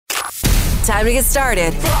Time to get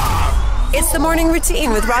started. It's the morning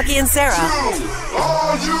routine with Rocki and Sarah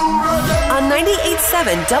on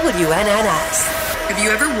 98.7 WNNS. Have you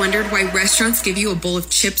ever wondered why restaurants give you a bowl of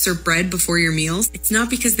chips or bread before your meals? It's not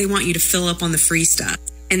because they want you to fill up on the free stuff,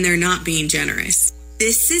 and they're not being generous.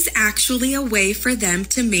 This is actually a way for them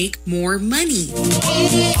to make more money. Yeah,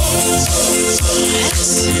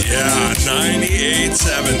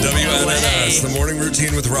 98.7 WNNS, the morning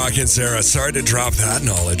routine with Rocki and Sarah. Sorry to drop that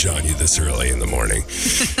knowledge on you this early in the morning,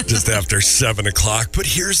 just after 7 o'clock. But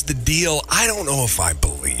here's the deal. I don't know if I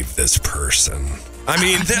believe this person. I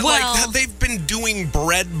mean, they've been doing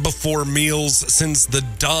bread before meals since the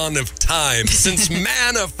dawn of time, since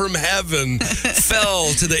manna from heaven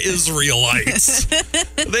fell to the Israelites.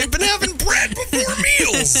 They've been having bread before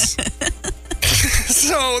meals.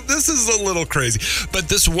 So this is a little crazy. But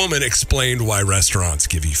this woman explained why restaurants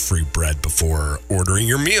give you free bread before ordering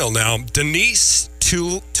your meal. Now, Denise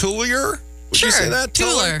Tuller? Would you say that?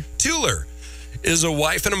 Tuller is a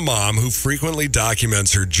wife and a mom who frequently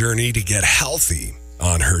documents her journey to get healthy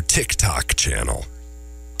on her TikTok channel.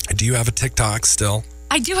 Do you have a TikTok still?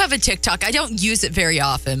 I do have a TikTok. I don't use it very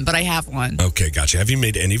often, but I have one. Okay, gotcha. Have you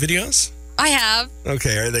made any videos? I have.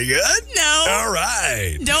 Okay, are they good? No. All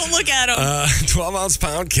right. Don't look at them. 12-ounce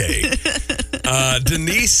pound cake.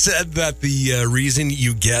 Denise said that the reason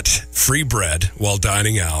you get free bread while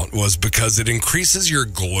dining out was because it increases your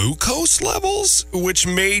glucose levels, which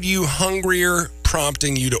made you hungrier,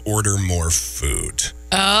 prompting you to order more food.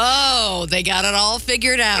 Oh, they got it all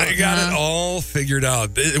figured out. They got it all figured out.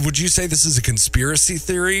 Would you say this is a conspiracy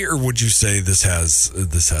theory, or would you say this has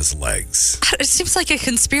legs? It seems like a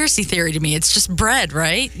conspiracy theory to me. It's just bread,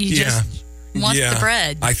 right? You just want the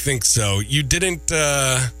bread. I think so. You didn't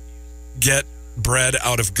get bread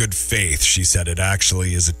out of good faith. She said it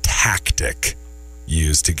actually is a tactic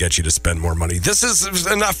used to get you to spend more money. This is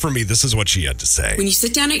enough for me. This is what she had to say. When you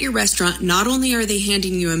sit down at your restaurant, not only are they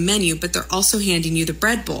handing you a menu, but they're also handing you the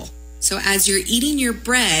bread bowl. So as you're eating your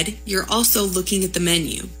bread, you're also looking at the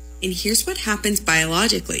menu. And here's what happens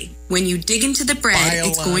biologically. When you dig into the bread,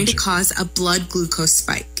 it's going to cause a blood glucose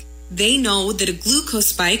spike. They know that a glucose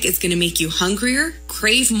spike is going to make you hungrier,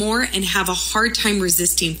 crave more, and have a hard time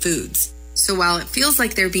resisting foods. So while it feels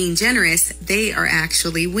like they're being generous, they are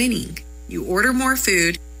actually winning. You order more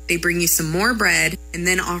food, they bring you some more bread, and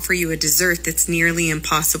then offer you a dessert that's nearly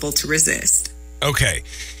impossible to resist. Okay,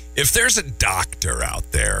 if there's a doctor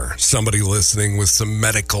out there, somebody listening with some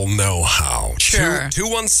medical know-how, sure.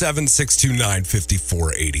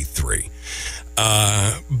 217-629-5483.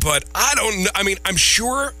 But I don't know. I mean, I'm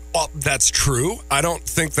sure that's true. I don't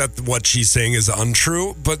think that what she's saying is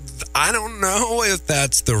untrue, but I don't know if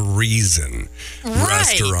that's the reason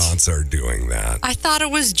restaurants are doing that. I thought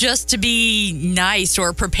it was just to be nice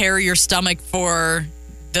or prepare your stomach for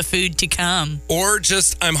the food to come. Or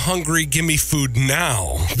just, I'm hungry, give me food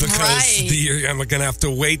now. Because I'm going to have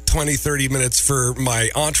to wait 20, 30 minutes for my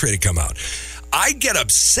entree to come out. I get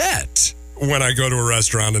upset when I go to a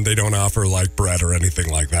restaurant and they don't offer like bread or anything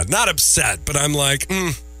like that. Not upset, but I'm like,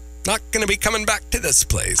 not going to be coming back to this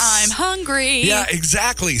place. I'm hungry. Yeah,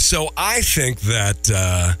 exactly. So I think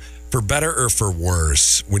that for better or for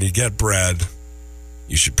worse, when you get bread,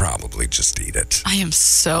 you should probably just eat it. I am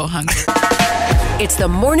so hungry. It's the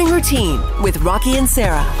morning routine with Rocki and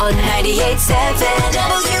Sarah on 98.7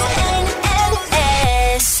 WNNS.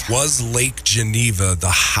 Was Lake Geneva the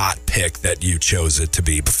hot pick that you chose it to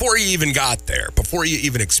be before you even got there, before you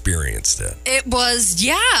even experienced it? It was,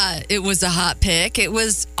 it was a hot pick. It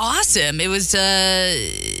was awesome. It was,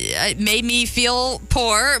 it made me feel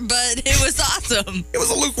poor, but it was awesome. It was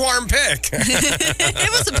a lukewarm pick.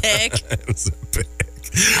 It was a pick. It was a pick.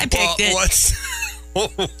 I picked it.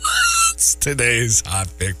 What's today's hot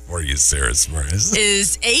pick for you, Sarah Smurris?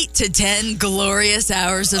 Is 8 to 10 glorious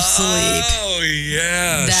hours of sleep. Oh,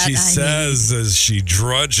 yeah. That she says as she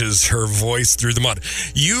drudges her voice through the mud.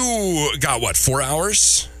 You got what, 4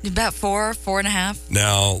 hours? About 4.5.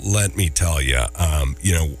 Now, let me tell you,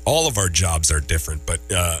 all of our jobs are different. But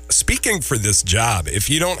speaking for this job, if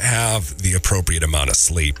you don't have the appropriate amount of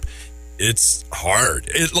sleep, it's hard.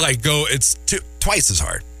 It's twice as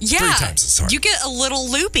hard. Yeah. 3 times as hard. You get a little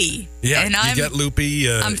loopy. Yeah, and you get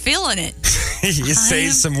loopy. I'm feeling it. You say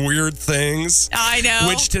some weird things. I know.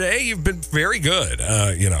 Which today you've been very good,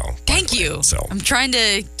 Thank you. So I'm trying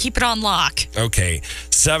to keep it on lock. Okay.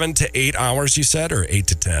 7 to 8 hours, you said, or 8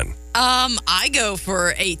 to 10? I go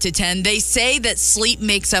for 8 to 10. They say that sleep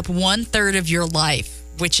makes up 1/3 of your life,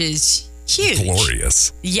 which is huge.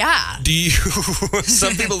 Glorious. Yeah. Do you,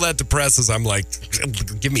 some people that depresses, I'm like,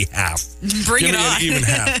 give me half. Bring give it me on. Even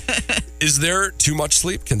half. Is there too much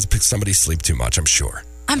sleep? Can somebody sleep too much? I'm sure.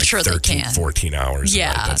 I'm sure they 13, can. 14 hours.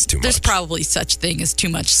 Yeah, Like, that's too much. There's probably such thing as too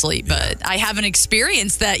much sleep, but I haven't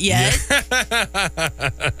experienced that yet.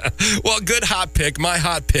 Well, good hot pick. My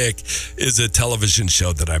hot pick is a television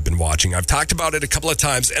show that I've been watching. I've talked about it a couple of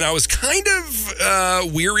times, and I was kind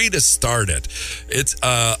of weary to start it. It's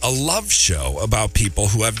a love show about people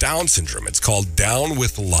who have Down syndrome. It's called Down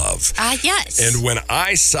with Love. Yes. And when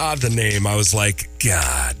I saw the name, I was like,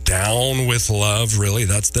 God, Down with Love? Really?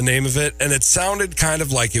 That's the name of it? And it sounded kind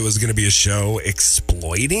of like it was going to be a show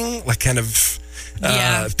exploiting, like kind of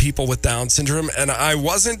people with Down syndrome. And I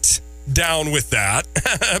wasn't down with that,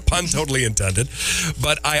 pun totally intended.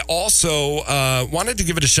 But I also wanted to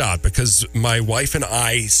give it a shot because my wife and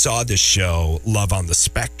I saw this show, Love on the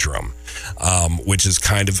Spectrum, which is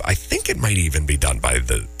kind of, I think it might even be done by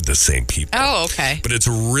the same people. Oh, okay. But it's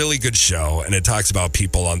a really good show, and it talks about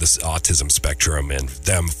people on this autism spectrum and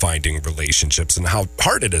them finding relationships and how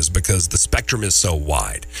hard it is because the spectrum is so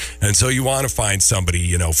wide. And so you want to find somebody,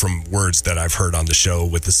 you know, from words that I've heard on the show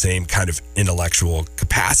with the same kind of intellectual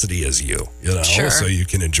capacity as you know, so you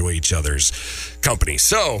can enjoy each other's company.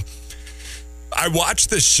 So I watched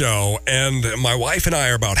this show, and my wife and I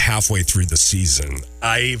are about halfway through the season.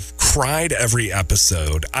 I've cried every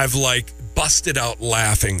episode. I've busted out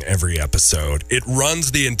laughing every episode. It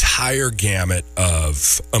runs the entire gamut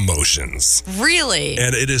of emotions. Really?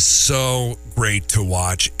 And it is so great to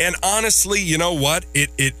watch. And honestly, you know what?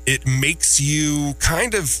 It makes you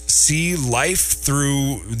kind of see life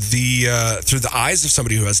through the eyes of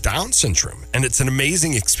somebody who has Down syndrome. And it's an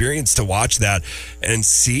amazing experience to watch that and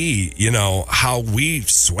see, you know, how we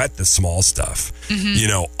sweat the small stuff. You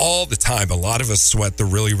know, all the time. A lot of us sweat the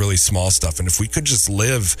really, really small stuff. And if we could just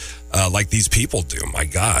live like these people do, my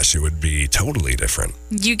gosh, it would be totally different.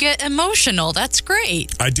 You get emotional. That's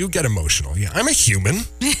great. I do get emotional. Yeah, I'm a human.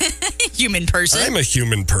 Human person. I'm a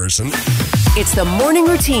human person. It's the morning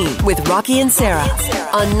routine with Rocki and Sarah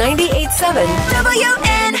on 98.7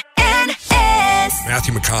 WNNS.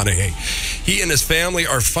 Matthew McConaughey. He and his family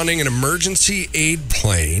are funding an emergency aid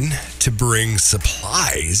plane to bring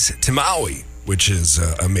supplies to Maui, which is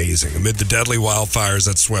amazing. Amid the deadly wildfires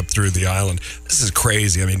that swept through the island. This is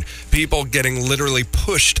crazy. I mean, people getting literally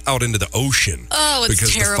pushed out into the ocean. Oh, it's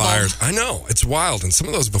because terrible. The fires. I know. It's wild. And some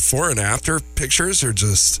of those before and after pictures are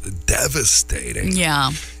just devastating.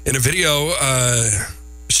 Yeah. In a video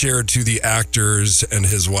shared to the actors and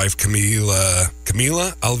his wife, Camila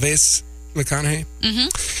Alves McConaughey,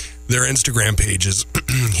 their Instagram pages,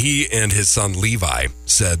 he and his son Levi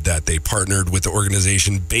said that they partnered with the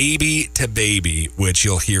organization Baby to Baby, which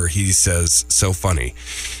you'll hear he says so funny,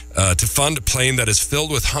 to fund a plane that is filled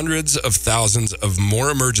with hundreds of thousands of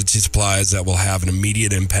more emergency supplies that will have an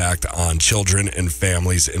immediate impact on children and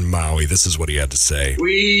families in Maui. This is what he had to say.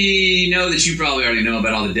 We know that you probably already know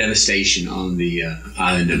about all the devastation on the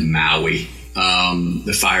island of Maui.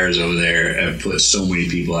 The fires over there have put so many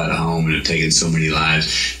people out of home and have taken so many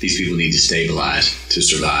lives. These people need to stabilize to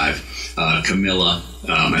survive. Camilla,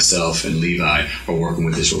 myself, and Levi are working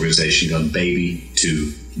with this organization called Baby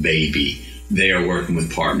to Baby. They are working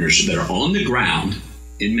with partners that are on the ground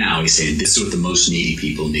in Maui saying this is what the most needy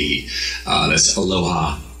people need. That's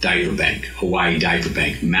Aloha Diaper Bank, Hawaii Diaper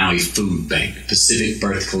Bank, Maui Food Bank, Pacific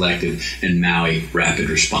Birth Collective, and Maui Rapid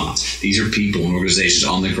Response. These are people and organizations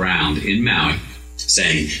on the ground in Maui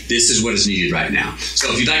saying this is what is needed right now.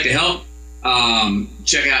 So if you'd like to help,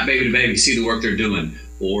 check out Baby to Baby, see the work they're doing,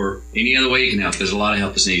 or any other way you can help. There's a lot of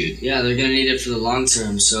help that's needed. Yeah, they're going to need it for the long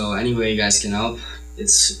term, so any way you guys can help,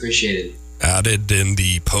 it's appreciated. Added in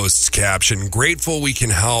the post's caption, grateful we can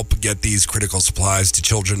help get these critical supplies to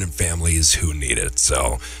children and families who need it.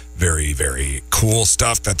 So very, very cool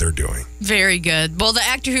stuff that they're doing. Very good. Well, the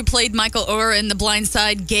actor who played Michael Oher in The Blind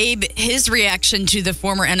Side gave his reaction to the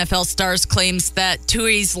former NFL star's claims that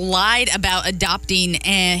Tui's lied about adopting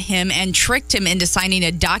him and tricked him into signing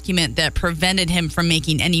a document that prevented him from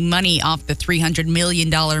making any money off the $300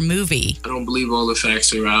 million movie. I don't believe all the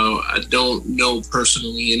facts are out. I don't know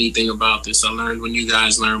personally anything about this. I learned when you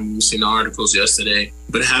guys learned when we seen the articles yesterday.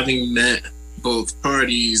 But having met both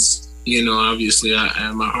parties, you know, obviously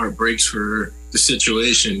my heart breaks for the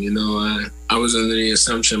situation. You know, I was under the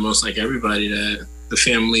assumption, most like everybody, that the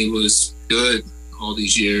family was good all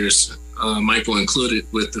these years, Michael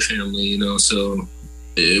included with the family, you know, so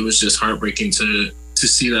it was just heartbreaking to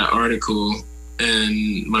see that article.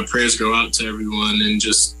 And my prayers go out to everyone, and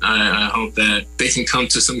just I hope that they can come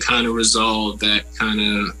to some kind of resolve that kind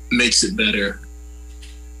of makes it better.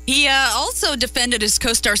 He also defended his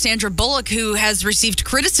co-star Sandra Bullock, who has received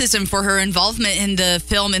criticism for her involvement in the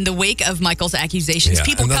film in the wake of Michael's accusations. Yeah,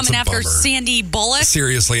 People and that's coming a after bummer. Sandy Bullock.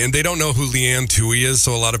 Seriously, and they don't know who Leanne Tui is,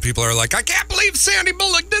 so a lot of people are like, I can't believe Sandy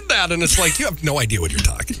Bullock did that. And it's like, you have no idea what you're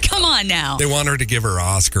talking about. Come on now. They want her to give her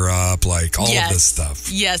Oscar up, like all of this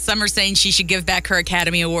stuff. Yes, some are saying she should give back her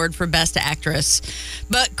Academy Award for Best Actress.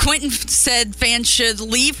 But Quentin said fans should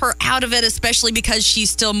leave her out of it, especially because she's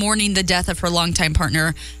still mourning the death of her longtime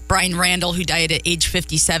partner, Brian Randall, who died at age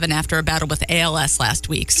 57 after a battle with ALS last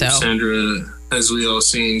week. So Sandra, as we all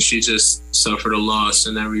seen, she just suffered a loss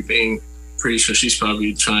and everything. Pretty sure she's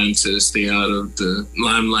probably trying to stay out of the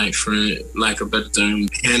limelight, for lack of a better term,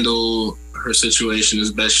 handle her situation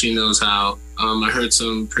as best she knows how. I heard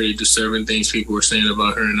some pretty disturbing things people were saying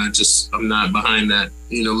about her, and I'm not behind that.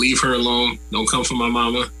 Leave her alone. Don't come for my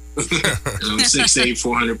mama. I'm 6'8",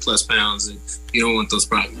 400 plus pounds, and you don't want those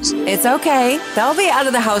problems. It's okay. They'll be out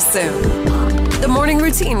of the house soon. The Morning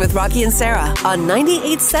Routine with Rocki and Sarah on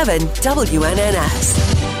 98.7 WNNS.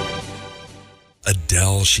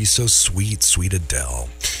 Adele, she's so sweet, sweet Adele.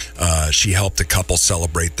 She helped a couple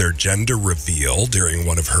celebrate their gender reveal during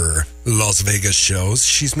one of her Las Vegas shows.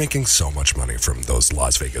 She's making so much money from those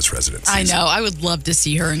Las Vegas residencies. I know. I would love to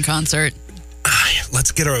see her in concert.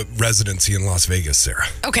 Let's get a residency in Las Vegas, Sarah.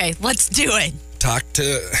 Okay, let's do it. Talk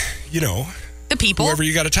to, The people. whoever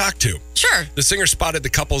you got to talk to. Sure. The singer spotted the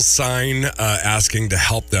couple's sign asking to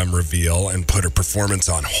help them reveal and put her performance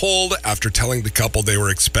on hold after telling the couple they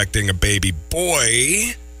were expecting a baby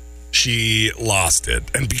boy. She lost it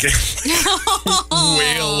and began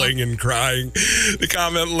wailing and crying. The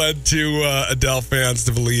comment led to Adele fans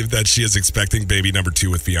to believe that she is expecting baby number 2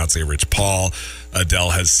 with fiancé Rich Paul.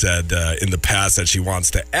 Adele has said in the past that she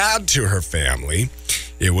wants to add to her family.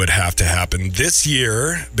 It would have to happen this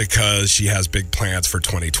year because she has big plans for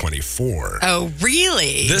 2024. Oh,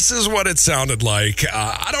 really? This is what it sounded like.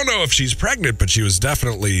 I don't know if she's pregnant, but she was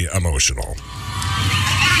definitely emotional.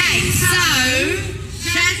 Okay, so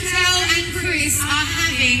Chantel and Chris are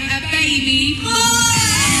having a baby boy.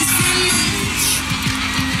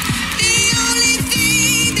 The only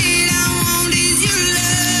thing that I want is your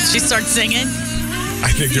love. She starts singing. I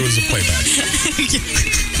think it was a playback.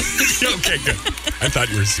 Okay, good. I thought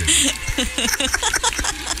you were serious.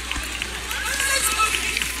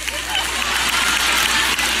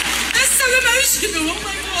 That's so emotional. Oh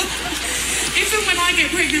my God. Even when I get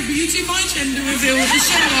pregnant, will you do my gender reveal with the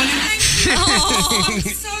show on? Oh, I'm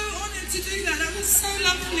so honoured to do that. That was so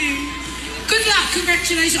lovely. Good luck.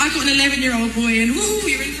 Congratulations. I got an 11-year-old boy, and woo,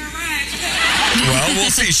 you're in for a ride. Well,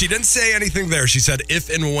 we'll see. She didn't say anything there. She said, if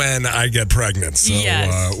and when I get pregnant. So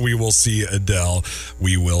Yes. We will see, Adele.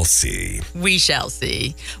 We will see. We shall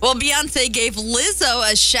see. Well, Beyonce gave Lizzo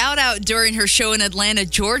a shout out during her show in Atlanta,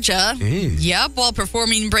 Georgia. Yep, while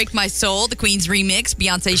performing Break My Soul, the Queen's remix,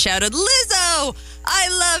 Beyonce shouted, Lizzo, I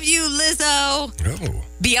love you, Lizzo. Oh.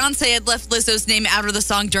 Beyonce had left Lizzo's name out of the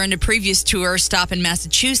song during a previous tour stop in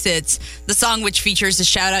Massachusetts. The song, which features a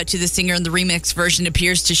shout out to the singer in the remix version,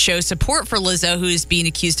 appears to show support for Lizzo, who is being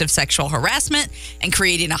accused of sexual harassment and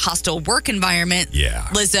creating a hostile work environment. Yeah.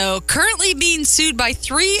 Lizzo currently being sued by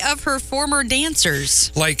 3 of her former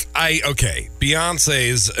dancers.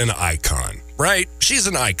 Beyonce's an icon, right? She's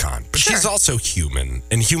an icon, but Sure. she's also human,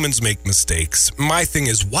 and humans make mistakes. My thing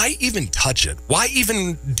is, why even touch it? Why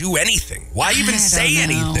even do anything? Why even say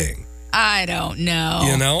anything? I don't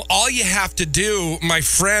know. All you have to do, my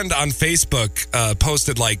friend on Facebook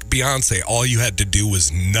posted Beyonce, all you had to do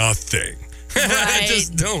was nothing. Right.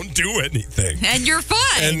 Just don't do anything. And you're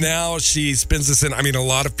fine. And now she spins this in. I mean, a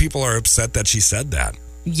lot of people are upset that she said that.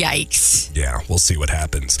 Yikes. Yeah, we'll see what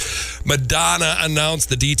happens. Madonna announced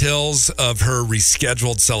the details of her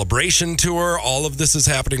rescheduled celebration tour. All of this is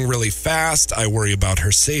happening really fast. I worry about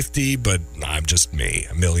her safety, but I'm just me,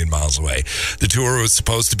 a million miles away. The tour was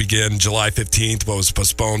supposed to begin July 15th, but was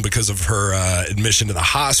postponed because of her admission to the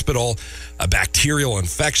hospital. A bacterial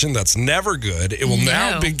infection that's never good. It will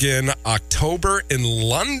now begin October in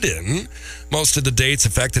London. Most of the dates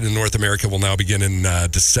affected in North America will now begin in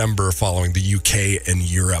December following the UK and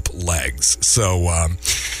Europe legs. So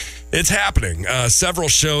it's happening. Several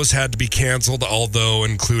shows had to be canceled, although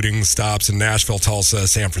including stops in Nashville, Tulsa,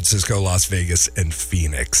 San Francisco, Las Vegas, and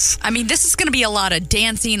Phoenix. I mean, this is going to be a lot of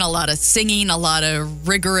dancing, a lot of singing, a lot of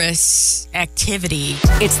rigorous activity.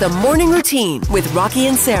 It's the Morning Routine with Rocki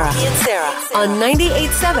and Sarah on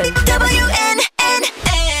 98.7 WNNS.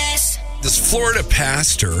 This Florida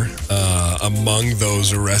pastor, among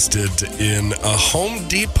those arrested in a Home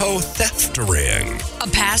Depot theft ring. A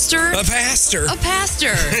pastor? A pastor. A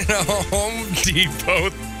pastor. In a Home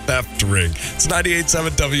Depot theft ring. It's 98.7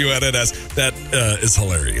 WNNS. That is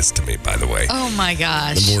hilarious to me, by the way. Oh, my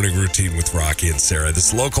gosh. The morning routine with Rocki and Sarah.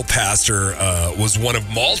 This local pastor was one of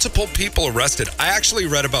multiple people arrested. I actually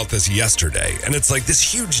read about this yesterday, and it's like this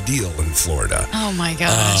huge deal in Florida. Oh, my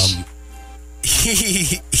gosh.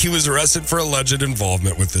 He was arrested for alleged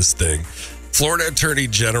involvement with this thing. Florida Attorney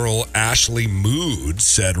General Ashley Mood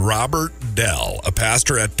said Robert Dell, a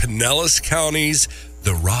pastor at Pinellas County's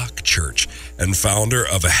The Rock Church and founder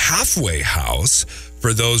of a halfway house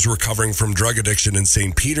for those recovering from drug addiction in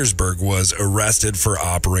St. Petersburg, was arrested for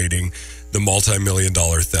operating the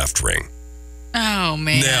multi-million-dollar theft ring. Oh,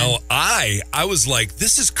 man. Now, I was like,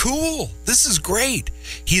 this is cool. This is great.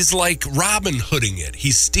 He's like Robin Hooding it.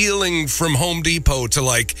 He's stealing from Home Depot to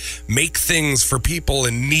like make things for people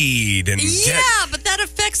in need. And but that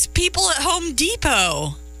affects people at Home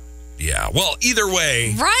Depot. Yeah, well, either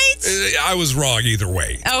way. Right? I was wrong either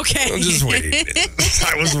way. Okay. Just wait.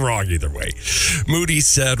 I was wrong either way. Moody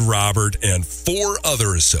said Robert and 4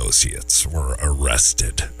 other associates were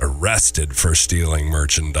arrested for stealing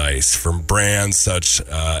merchandise from brands such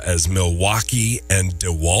as Milwaukee and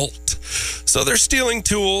DeWalt. So they're stealing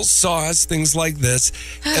tools, saws, things like this.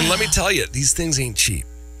 And let me tell you, these things ain't cheap.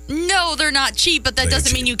 No, they're not cheap, but that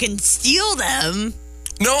doesn't mean you can steal them.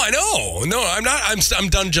 No, I know. No, I'm not. I'm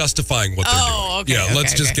done justifying what they're doing. Okay, yeah,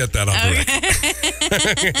 let's just get that on record.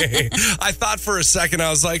 I thought for a second,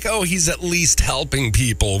 I was like, oh, he's at least helping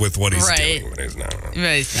people with what he's doing. But he's not.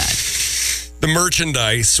 Right, he's not. The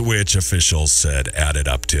merchandise, which officials said added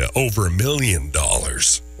up to over $1 million,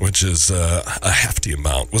 which is a hefty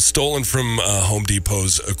amount, was stolen from Home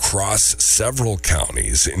Depots across several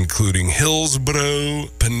counties, including Hillsborough,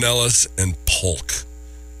 Pinellas, and Polk.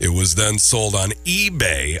 It was then sold on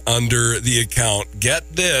eBay under the account,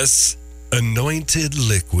 get this, Anointed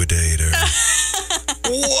Liquidator.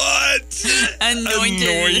 What?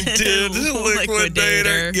 Anointed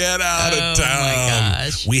Liquidator. Get out of town. Oh, my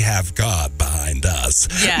gosh. We have God behind us.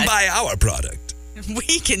 Yeah. Buy our product.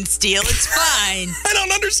 We can steal. It's fine. I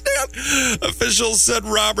don't understand. Officials said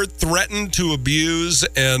Robert threatened to abuse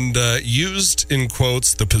and used, in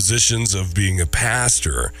quotes, the positions of being a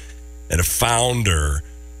pastor and a founder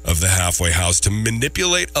of the halfway house to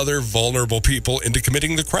manipulate other vulnerable people into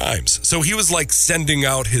committing the crimes. So he was like sending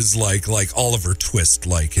out his like Oliver Twist,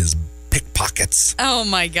 like his pickpockets. Oh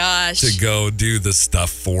my gosh. To go do the stuff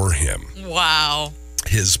for him. Wow.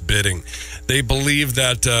 His bidding. They believe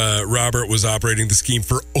that Robert was operating the scheme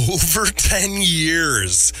for over 10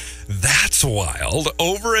 years. That's wild.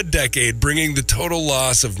 Over a decade, bringing the total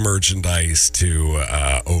loss of merchandise to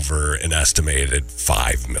over an estimated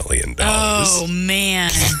 $5 million. Oh, man.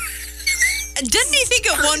 Didn't he think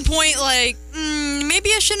at one point, like, maybe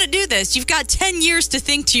I shouldn't do this? You've got 10 years to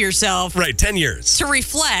think to yourself. Right, 10 years. To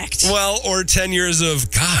reflect. Well, or 10 years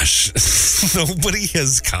of, gosh, nobody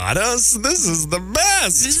has caught us. This is the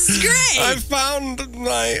best. This is great. I found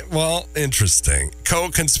interesting.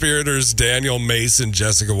 Co-conspirators Daniel Mason,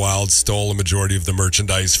 Jessica Wild stole a majority of the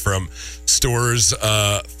merchandise from stores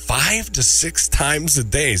 5 to 6 times a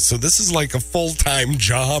day. So this is like a full-time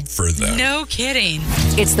job for them. No kidding.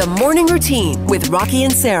 It's the morning routine with Rocki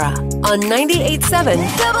and Sarah on 98.7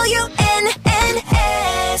 WNNS.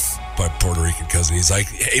 My Puerto Rican cousin, he's like,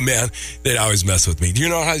 hey man, they'd always mess with me. Do you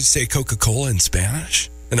know how you say Coca-Cola in Spanish?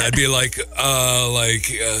 And I'd be like, I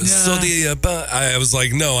was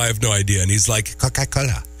like, no, I have no idea. And he's like,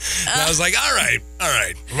 Coca-Cola. And I was like, all right,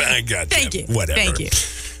 I got Thank you. Whatever. Thank you.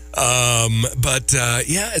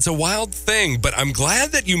 It's a wild thing, but I'm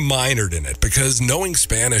glad that you minored in it because knowing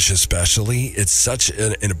Spanish especially, it's such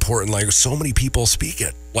an important language. So many people speak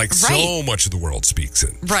it. Like so much of the world speaks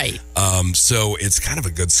it. Right. So it's kind of a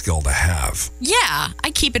good skill to have. Yeah,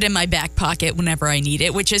 I keep it in my back pocket whenever I need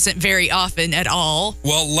it, which isn't very often at all.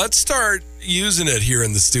 Well, let's start using it here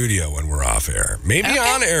in the studio when we're off air. Maybe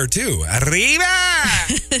on air too. Arriba!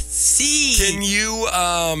 See. Can you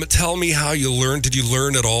tell me how you learned? Did you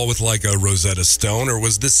learn at all with like a Rosetta Stone, or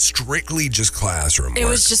was this strictly just classroom work? It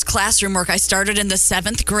was just classroom work. I started in the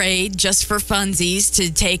 7th grade just for funsies to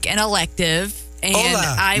take an elective. And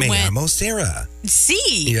I went, Sarah.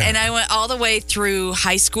 And I went all the way through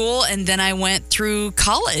high school, and then I went through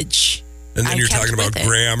college. And then you're talking about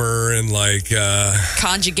grammar and like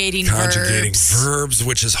conjugating verbs,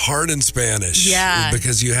 which is hard in Spanish. Yeah,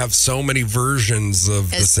 because you have so many versions of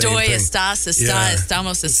the same thing. Estás,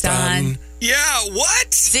 estamos, están. Yeah,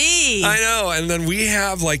 what? See. I know. And then we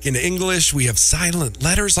have, like, in English, we have silent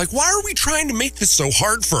letters. Like, why are we trying to make this so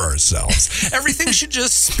hard for ourselves? Everything should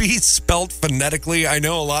just be spelt phonetically. I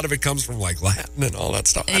know a lot of it comes from, like, Latin and all that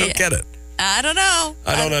stuff. I don't get it. I don't know.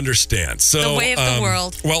 I don't understand. So the way of the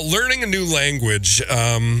world. Well, learning a new language,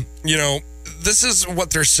 this is what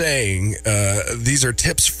they're saying. These are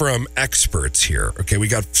tips from experts here. Okay, we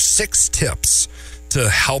got 6 tips to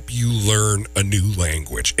help you learn a new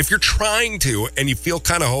language. If you're trying to and you feel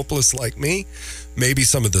kind of hopeless like me, maybe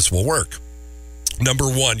some of this will work. Number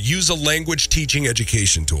 1, use a language teaching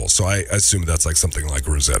education tool. So I assume that's like something like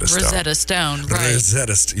Rosetta Stone. Rosetta Stone, right.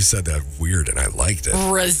 You said that weird and I liked it.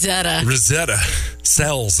 Rosetta.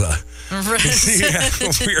 Celsa. Yeah,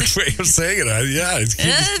 weird way of saying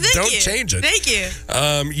it. Don't change it. Thank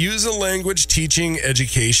you. Use a language teaching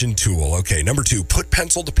education tool. Okay, number 2, put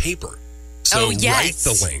pencil to paper. So write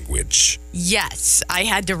the language. Yes, I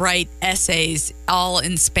had to write essays all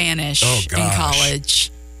in Spanish in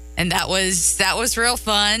college. And that was real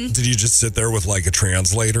fun. Did you just sit there with like a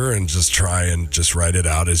translator and just try and just write it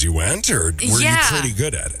out as you went? Or were you pretty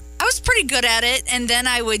good at it? I was pretty good at it. And then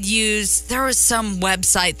I would there was some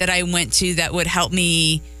website that I went to that would help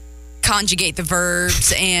me conjugate the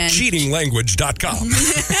verbs and cheatinglanguage.com.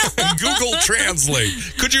 Google Translate.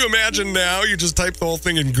 Could you imagine now you just type the whole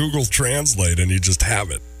thing in Google Translate and you just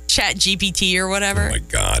have it? Chat GPT or whatever. Oh my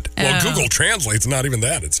God. Well, Google Translate's not even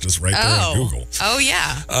that. It's just right there on Google. Oh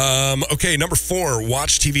yeah. Okay, number 4,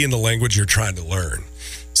 watch TV in the language you're trying to learn.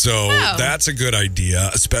 So that's a good idea,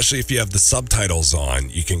 especially if you have the subtitles on.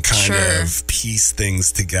 You can kind of piece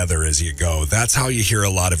things together as you go. That's how you hear a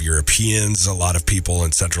lot of Europeans, a lot of people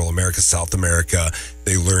in Central America, South America.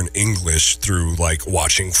 They learn English through like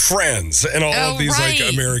watching Friends and all of these like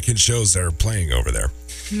American shows that are playing over there.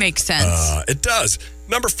 Makes sense. It does.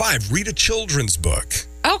 Number 5, read a children's book.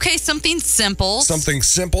 Okay, something simple. Something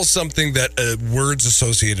that words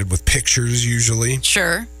associated with pictures usually.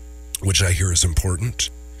 Sure. Which I hear is important.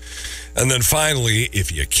 And then finally,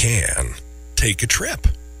 if you can, take a trip.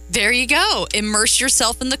 There you go. Immerse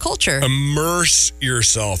yourself in the culture. Immerse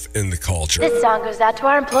yourself in the culture. This song goes out to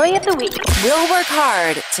our employee of the week. We'll work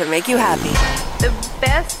hard to make you happy. The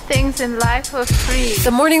best things in life are free.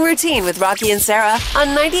 The Morning Routine with Rocki and Sarah on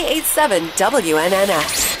 98.7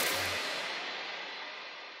 WNNX.